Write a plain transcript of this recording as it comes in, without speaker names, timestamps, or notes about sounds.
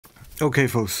Okay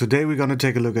folks, today we're gonna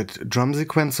take a look at Drum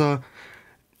Sequencer,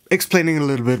 explaining a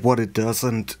little bit what it does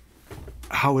and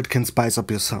how it can spice up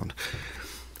your sound.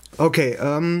 Okay,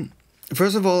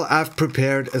 first of all, I've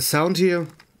prepared a sound here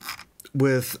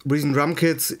with Reason drum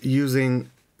kits using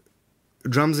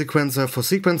Drum Sequencer for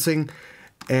sequencing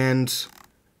and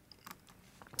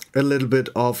a little bit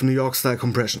of New York style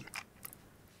compression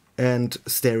and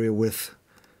stereo width,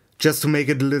 just to make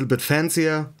it a little bit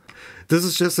fancier. This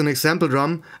is just an example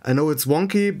drum. I know it's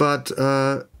wonky, but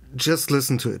just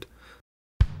listen to it.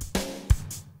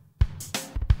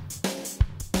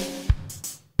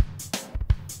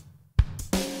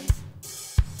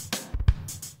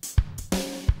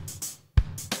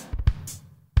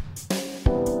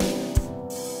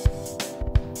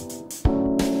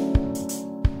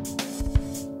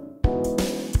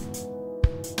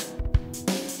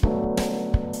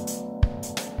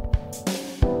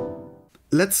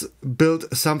 Let's build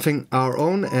something our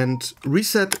own and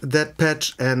reset that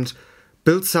patch and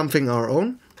build something our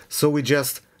own. So we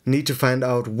just need to find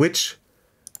out which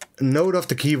note of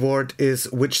the keyboard is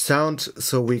which sound,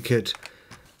 so we could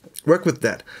work with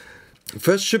that.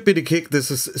 First should be the kick.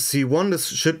 This is C1. This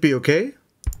should be okay.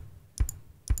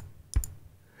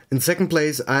 In second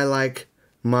place, I like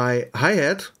my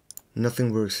hi-hat.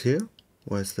 Nothing works here.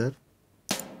 Why is that?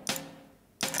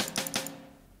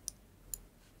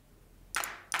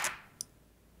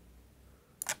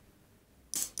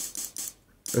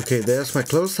 Okay, there's my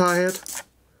closed hi-hat.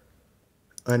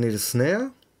 I need a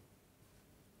snare.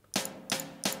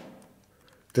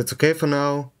 That's okay for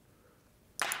now.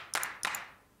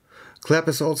 Clap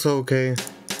is also okay.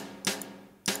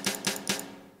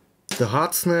 The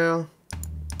hard snare.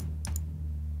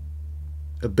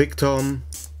 A big tom.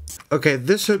 Okay,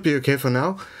 this should be okay for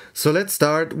now. So let's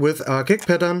start with our kick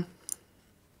pattern.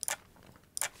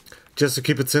 Just to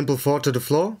keep it simple, 4 to the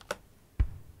floor.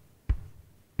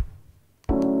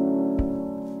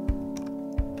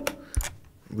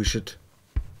 We should.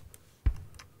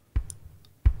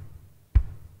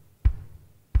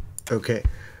 Okay,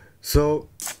 so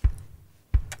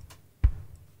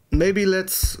maybe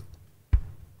let's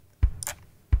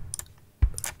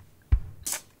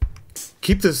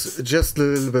keep this just a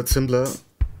little bit simpler.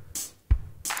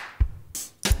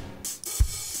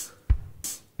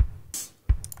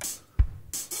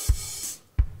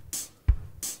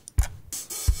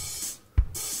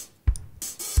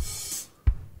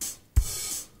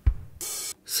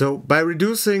 So by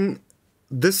reducing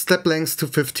this step length to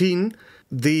 15,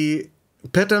 the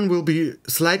pattern will be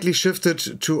slightly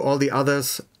shifted to all the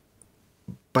others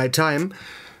by time.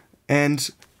 And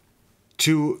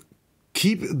to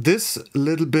keep this a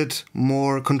little bit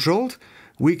more controlled,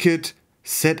 we could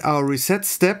set our reset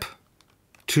step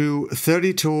to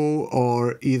 32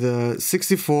 or either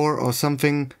 64 or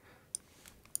something,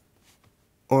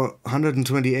 or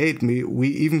 128. We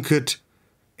even could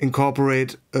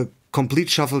incorporate a complete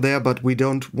shuffle there, but we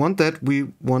don't want that.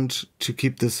 We want to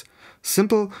keep this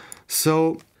simple.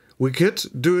 So we could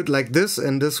do it like this,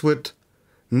 and this would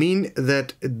mean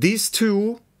that these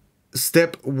two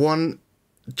step one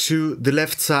to the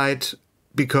left side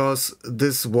because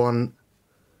this one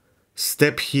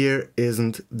step here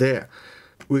isn't there.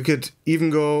 We could even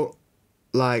go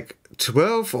like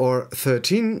 12 or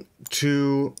 13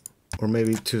 to, or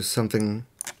maybe to something.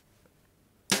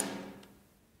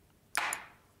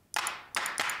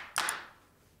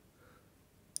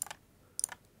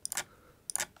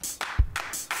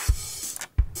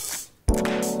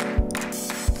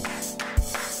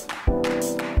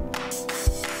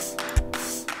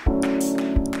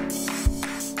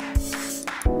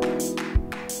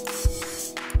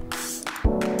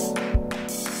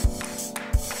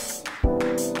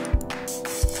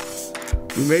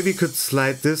 We maybe could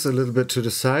slide this a little bit to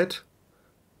the side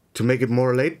to make it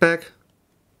more laid back.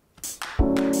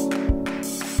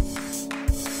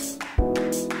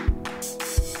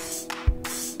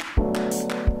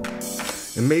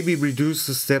 And maybe reduce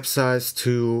the step size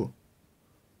to,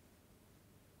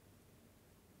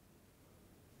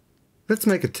 let's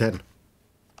make it 10.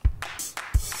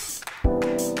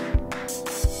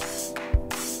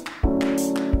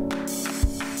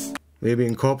 Maybe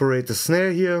incorporate the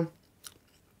snare here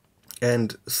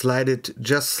and slide it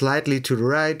just slightly to the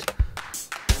right.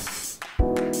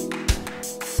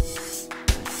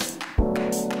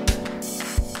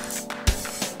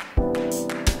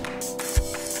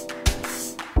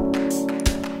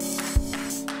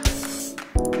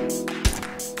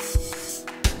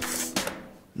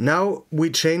 Now we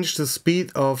change the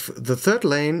speed of the third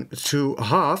lane to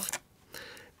half,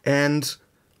 and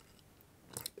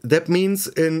that means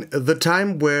in the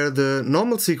time where the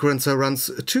normal sequencer runs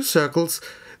 2 circles,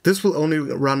 this will only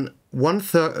run one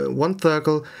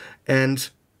circle, and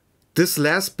this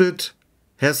last bit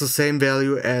has the same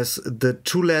value as the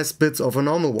 2 last bits of a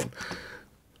normal one.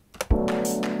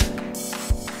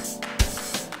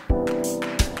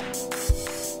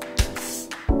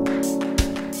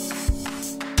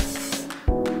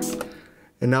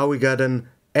 And now we got an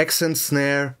accent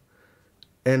snare,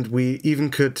 and we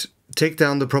even could take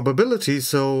down the probability,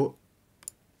 so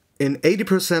in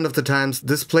 80% of the times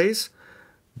this plays,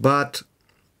 but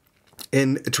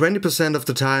in 20% of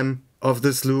the time of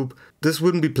this loop, this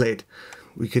wouldn't be played.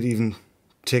 We could even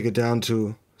take it down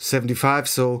to 75,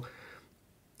 so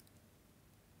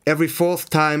every 4th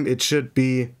time it should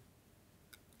be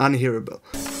unhearable.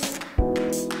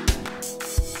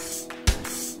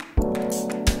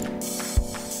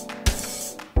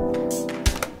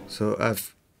 So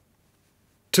I've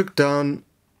took down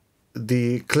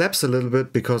the claps a little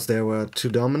bit because they were too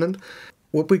dominant.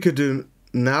 What we could do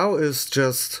now is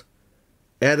just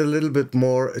add a little bit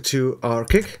more to our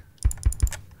kick.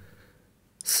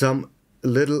 Some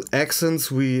little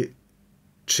accents. We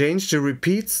change the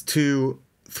repeats to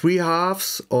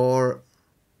 3/2, or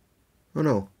oh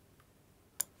no,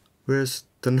 where's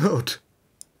the note?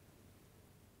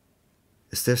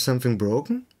 Is there something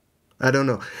broken? I don't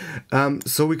know.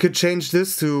 So we could change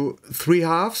this to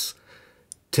 3/2,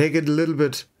 take it a little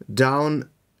bit down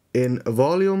in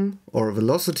volume or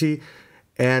velocity,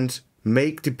 and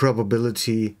make the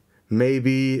probability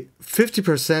maybe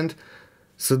 50%.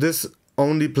 So this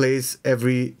only plays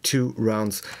every 2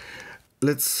 rounds.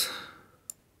 Let's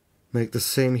make the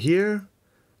same here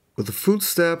with a full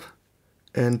step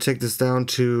and take this down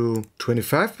to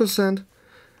 25%.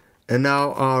 And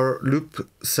now our loop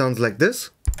sounds like this.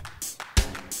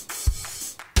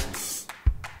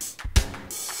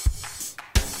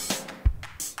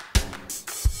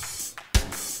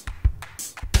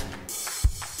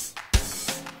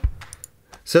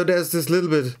 So there's this little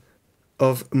bit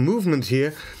of movement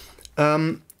here.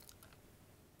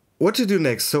 What to do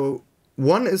next? So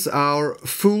one is our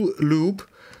full loop.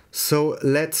 So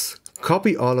let's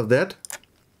copy all of that.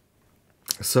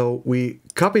 So we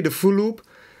copy the full loop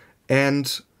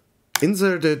and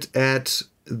insert it at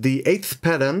the 8th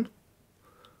pattern.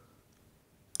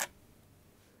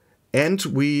 And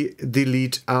we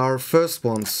delete our first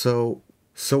one. So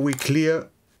we clear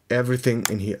everything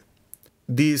in here.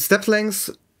 The step lengths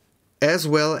as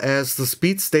well as the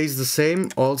speed stays the same.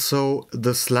 Also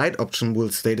the slide option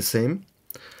will stay the same.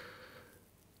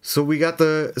 So we got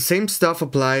the same stuff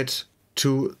applied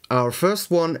to our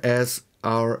first one as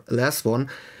our last one.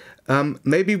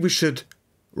 Maybe we should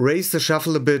raise the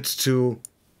shuffle a bit to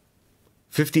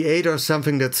 58 or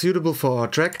something that's suitable for our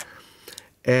track,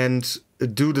 and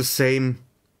do the same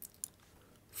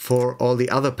for all the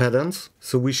other patterns.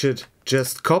 So we should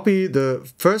just copy the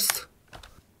first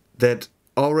that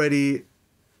already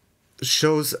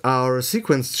shows our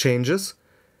sequence changes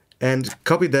and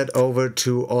copy that over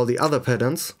to all the other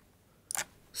patterns.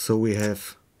 So we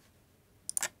have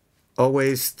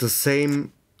always the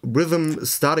same rhythm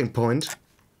starting point.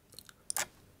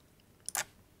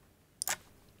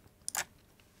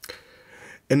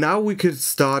 And now we could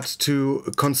start to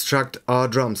construct our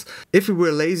drums. If we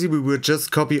were lazy, we would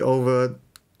just copy over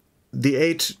the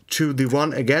 8 to the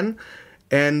 1 again,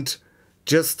 and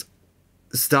just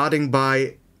starting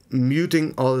by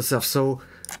muting all the stuff. So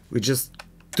we just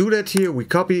do that here. We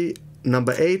copy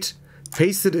number 8,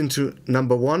 paste it into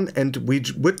number 1, and we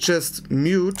would just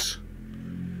mute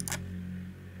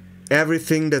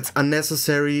everything that's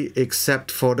unnecessary except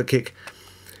for the kick.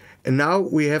 And now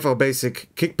we have our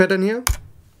basic kick pattern here.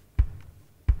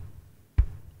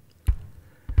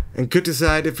 And could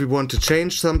decide if we want to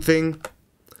change something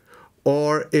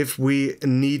or if we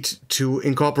need to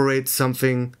incorporate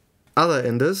something other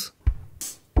in this.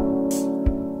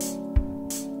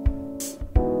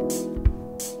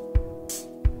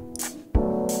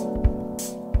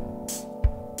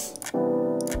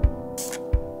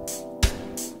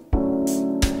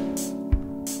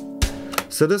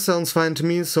 So this sounds fine to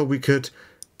me, so we could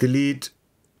delete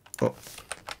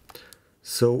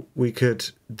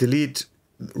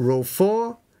row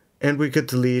 4 and we could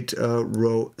delete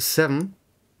row 7.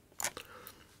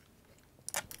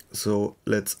 So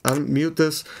let's unmute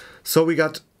this. So we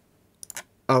got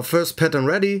our first pattern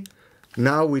ready.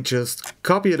 Now we just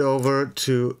copy it over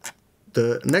to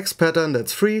the next pattern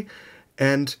that's free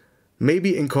and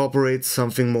maybe incorporate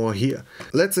something more here.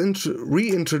 Let's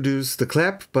reintroduce the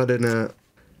clap, but in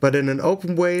an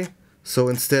open way. So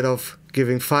instead of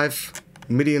giving 5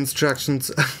 MIDI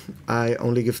instructions, I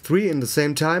only give 3 in the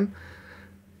same time.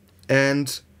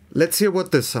 And let's hear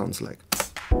what this sounds like.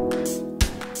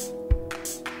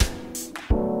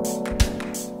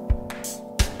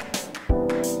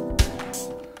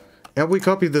 And we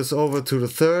copy this over to the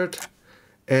third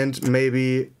and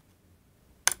maybe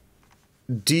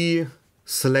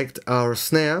deselect our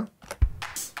snare.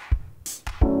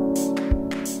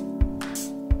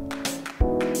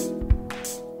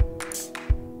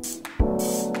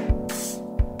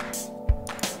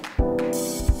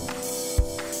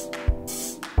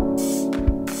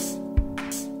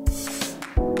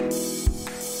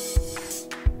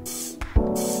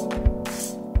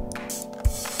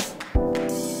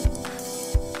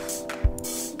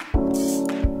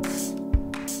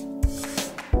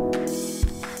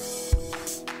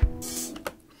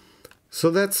 So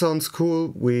that sounds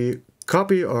cool. We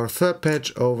copy our third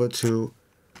patch over to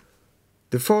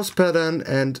the fourth pattern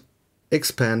and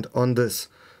expand on this.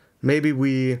 Maybe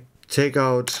we take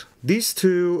out these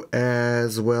two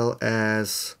as well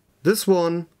as this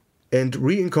one and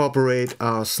reincorporate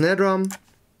our snare drum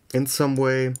in some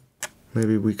way.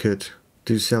 Maybe we could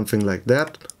do something like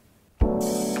that.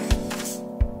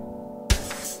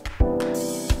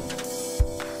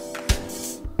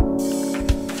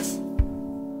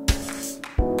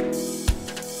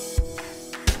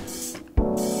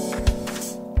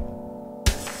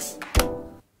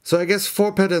 So I guess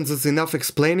 4 patterns is enough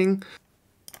explaining.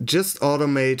 Just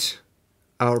automate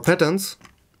our patterns.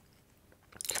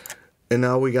 And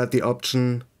now we got the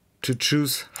option to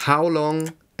choose how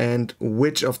long and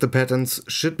which of the patterns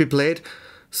should be played.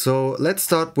 So let's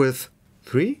start with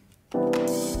 3.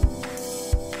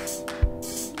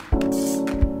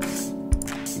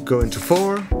 Go into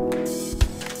 4.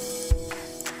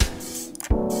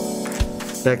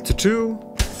 Back to 2.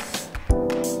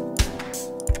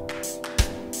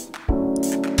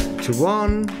 To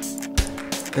 1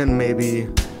 and maybe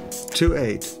to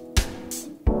 8.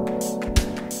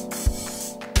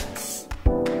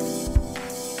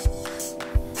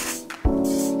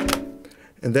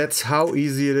 And that's how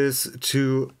easy it is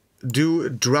to do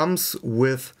drums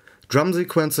with Drum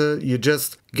Sequencer. You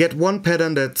just get one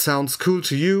pattern that sounds cool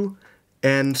to you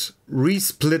and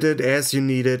resplit it as you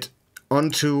need it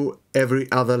onto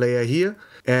every other layer here.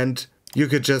 And you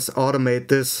could just automate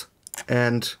this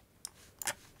and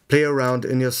play around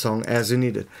in your song as you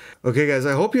need it. Okay guys,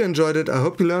 I hope you enjoyed it. I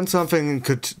hope you learned something and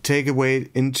could take away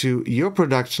into your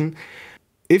production.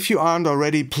 If you aren't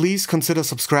already, please consider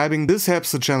subscribing. This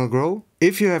helps the channel grow.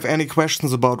 If you have any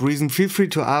questions about Reason, feel free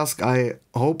to ask. I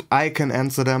hope I can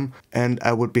answer them and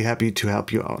I would be happy to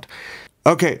help you out.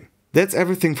 Okay, that's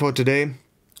everything for today.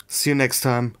 See you next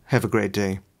time. Have a great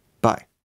day. Bye.